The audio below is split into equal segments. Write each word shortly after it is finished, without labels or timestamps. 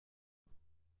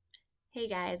Hey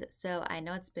guys, so I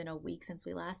know it's been a week since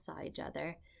we last saw each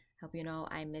other. Hope you know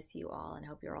I miss you all and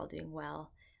hope you're all doing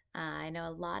well. I know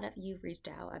a lot of you reached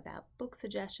out about book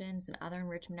suggestions and other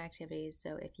enrichment activities,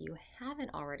 so if you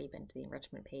haven't already been to the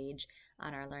enrichment page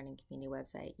on our Learning Community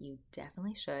website, you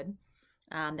definitely should.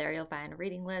 There you'll find a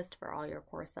reading list for all your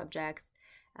core subjects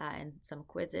and some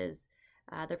quizzes.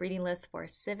 The reading list for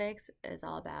civics is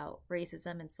all about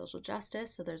racism and social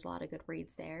justice, so there's a lot of good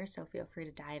reads there, so feel free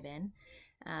to dive in.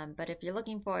 But if you're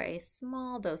looking for a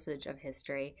small dosage of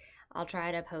history, I'll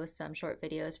try to post some short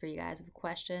videos for you guys with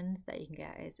questions that you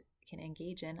guys can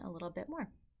engage in a little bit more.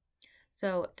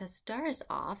 So to start us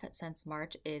off, since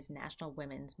March is National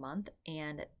Women's Month,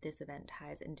 and this event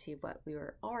ties into what we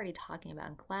were already talking about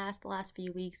in class the last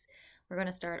few weeks, we're going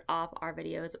to start off our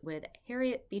videos with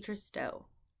Harriet Beecher Stowe.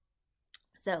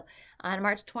 So on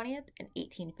March 20th in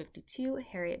 1852,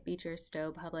 Harriet Beecher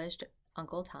Stowe published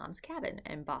Uncle Tom's Cabin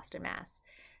in Boston, Mass.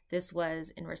 This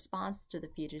was in response to the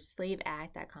Fugitive Slave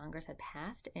Act that Congress had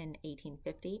passed in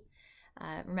 1850.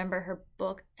 Remember, her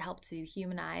book helped to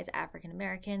humanize African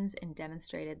Americans and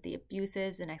demonstrated the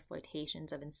abuses and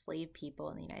exploitations of enslaved people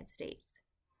in the United States.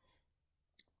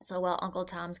 So while Uncle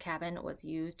Tom's Cabin was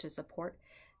used to support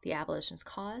the abolitionist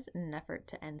cause in an effort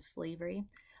to end slavery,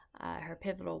 her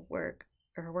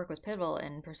work was pivotal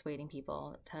in persuading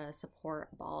people to support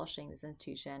abolishing this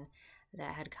institution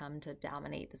that had come to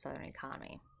dominate the Southern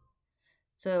economy.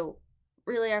 So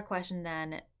really our question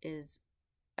then is,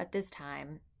 at this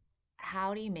time,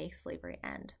 how do you make slavery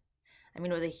end? I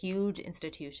mean, it was a huge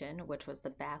institution, which was the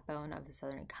backbone of the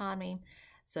Southern economy.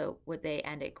 So would they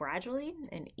end it gradually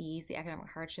and ease the economic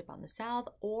hardship on the South,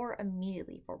 or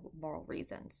immediately for moral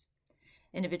reasons?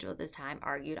 Individuals at this time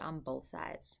argued on both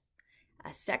sides.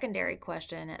 A secondary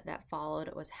question that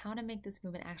followed was how to make this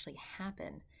movement actually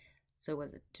happen. So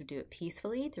was it to do it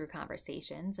peacefully through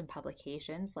conversations and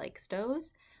publications like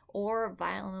Stowe's, or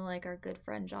violently like our good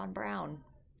friend John Brown?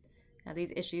 Now,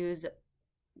 these issues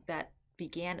that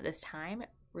began at this time,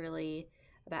 really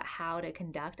about how to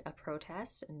conduct a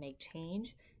protest and make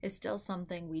change, is still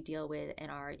something we deal with in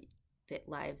our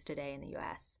lives today in the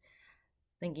US.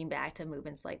 Thinking back to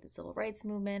movements like the Civil Rights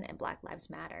Movement and Black Lives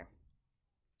Matter.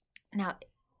 Now,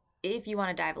 if you want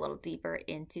to dive a little deeper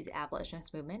into the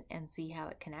abolitionist movement and see how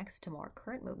it connects to more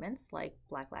current movements like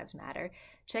Black Lives Matter,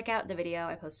 check out the video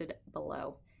I posted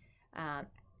below.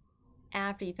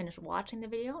 After you finish watching the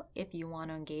video, if you want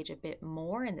to engage a bit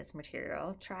more in this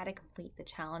material, try to complete the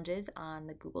challenges on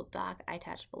the Google Doc I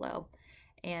attached below.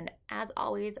 And as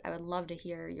always, I would love to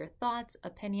hear your thoughts,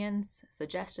 opinions,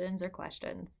 suggestions, or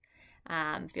questions.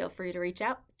 Feel free to reach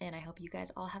out, and I hope you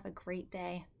guys all have a great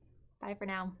day. Bye for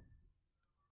now.